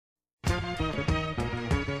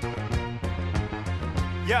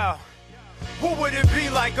Yo, what would it be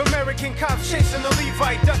like? American cops chasing the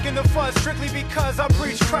Levite, ducking the Fuzz strictly because I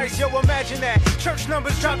preach Christ. Yo, imagine that. Church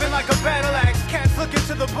numbers dropping like a battle axe. Cats looking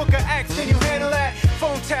to the book of Acts. Can you handle that?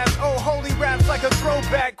 Phone taps, oh, holy raps like a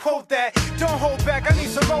throwback. Quote that. Don't hold back, I need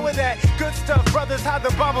some more of that. Good stuff, brothers hide the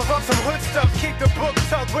Bibles on some hood stuff. Keep the book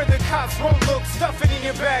tucked where the cops won't look. Stuff it in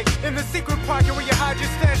your bag. In the secret pocket where you hide your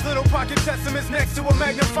stash. Little pocket testaments next to a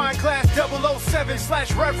magnifying glass.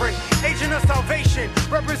 007/Reverend. Agent of salvation.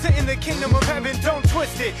 Representing the kingdom of heaven, don't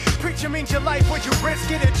twist it. Preacher means your life, would you risk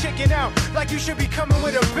it or chicken out? Like you should be coming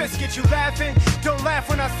with a biscuit. You laughing? Don't laugh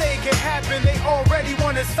when I say it can happen. They already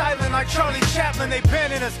want us silent like Charlie Chaplin. They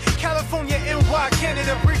banning us. California, NY,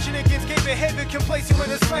 Canada. Preaching against gay behavior can place you in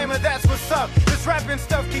a slammer. That's what's up. This rapping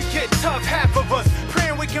stuff can get tough. Half of us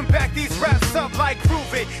praying we can back these raps up like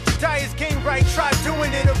prove it. To die is game right. Try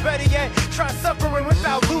doing it, or better yet, try suffering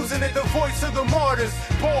without losing it. The voice of the martyrs.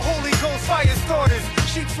 Pour Holy Ghost fire starters.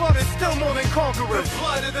 Sheep slaughtered still more than conquerors. The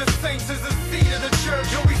blood of the saints is the seed of the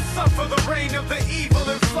church. Yo, we suffer the reign of the evil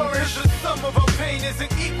and flourish. The sum of our pain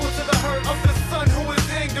isn't equal to the hurt of the son who was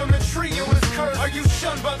hanged on a tree and was cursed. Are you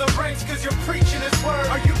shunned by the ranks cause you're preaching his word?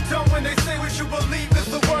 Are you dumb when they say what you believe is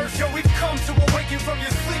the worst? Yo, we've come to awaken from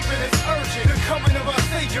your sleep and it's urgent. The coming of our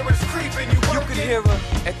Savior is creeping. You can hear her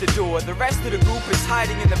at the door. The rest of the group is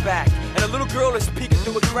hiding in the back. And a little girl is peeking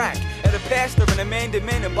through a crack at a pastor and a man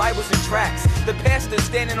demanding Bibles and tracts. The pastor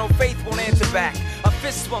standing on faith won't answer back. A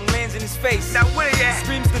fist swung lands in his face. Now where you at?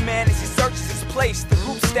 Screams the man as he searches his place. The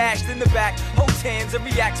group stashed in the back holds hands and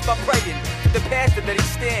reacts by praying for the pastor that he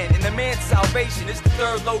stand. And the man's salvation is the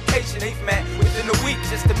third location they've met within a week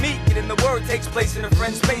just to meet. And the word takes place in a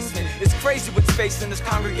friend's basement. It's crazy what's facing this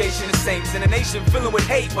congregation of saints in a nation filling with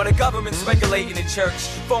hate while the government's regulating the church.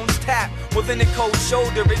 Phones tap within the cold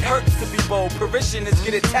shoulder. It hurts to be bold. Parishioners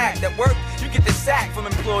get attacked at work. You get the sack from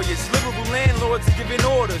employers. Liberal landlords are giving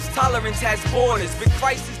orders. Tolerance has borders, but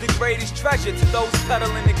Christ is the greatest treasure to those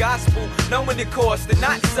peddling the gospel. Knowing the cost, they're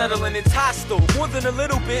not settling, it's hostile. More than a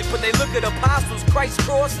little bit, but they look at apostles. Christ's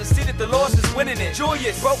cross and see that the lost is winning it.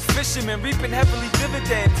 Joyous, broke fishermen reaping heavily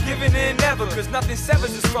dividends. Giving in never, cause nothing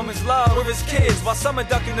severs us from his love. We're his kids, while some are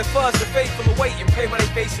ducking the Fuzz. The faithful await and pray when they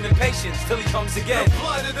facing impatience till he comes again. The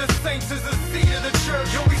blood of the saints is the seed of the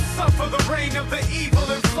church. Yo, we suffer the reign of the evil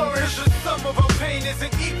and flourish. The sum of our pain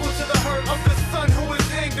isn't equal to the hurt of the son who was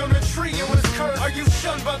hanged on a tree and was cursed. Are you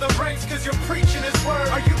shunned by the ranks cause you're preaching his word?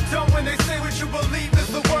 Are you dumb when they say what you believe is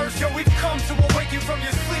the worst? Yo, we've come to awake you from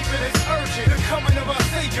your sleep and it's urgent. The coming of our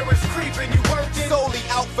Savior is creeping. You working? Solely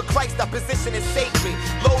out for Christ, our position is sacred.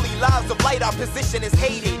 Lowly lives of light, our position is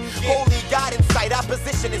hated. Holy God in sight, our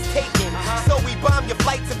position is taken. So we bomb your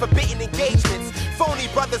flights and forbidden engagements. Phony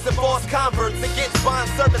brothers and false converts against bond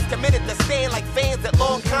service committed to stand like fans at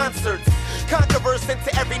long concerts. Conquerors sent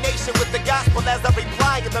to every nation with the gospel as a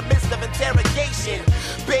reply in the midst of interrogation.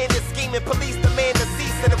 Bandits scheming, police demand the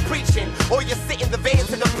ceasing of preaching, or you sit in the van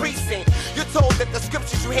to the precinct. You're told that the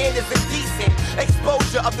scriptures you hand is indecent.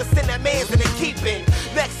 Exposure of the sin that man's in the keeping.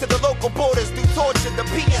 Next to the local borders through torture, the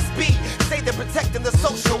PSB say they're protecting the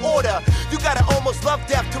social order. You gotta almost love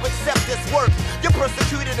death to accept this work. You're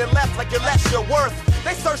persecuted and left like you're less your worth.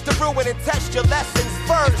 They search to ruin and test your lessons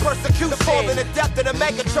first. It's persecution. The fall and the death of the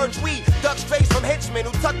mega church. We duck strays from henchmen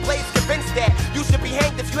who tuck blades, convinced that you should be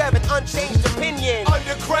hanged if you have an unchanged opinion.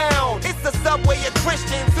 Underground, it's the subway of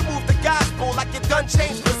Christians who move the gospel like you done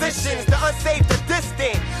changed positions. The unsaved are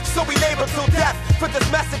distant, so we labor till death for this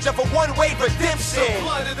message of a one-way redemption. The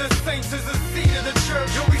blood of the saints is the seed of the church.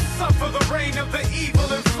 Yo, we suffer the reign of the evil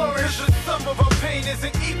and flourish. The sum of our pain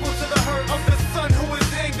isn't equal to the hurt of the son who was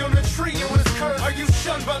hanged on a tree and was cursed. Are you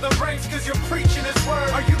shunned by the ranks cause you're preaching his word?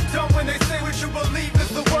 Are you dumb when they say what you believe is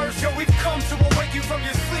the worst? Yo, we've come to awake you from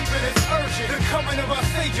your sleep and it's urgent. The coming of our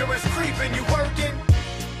Savior is creeping. You working?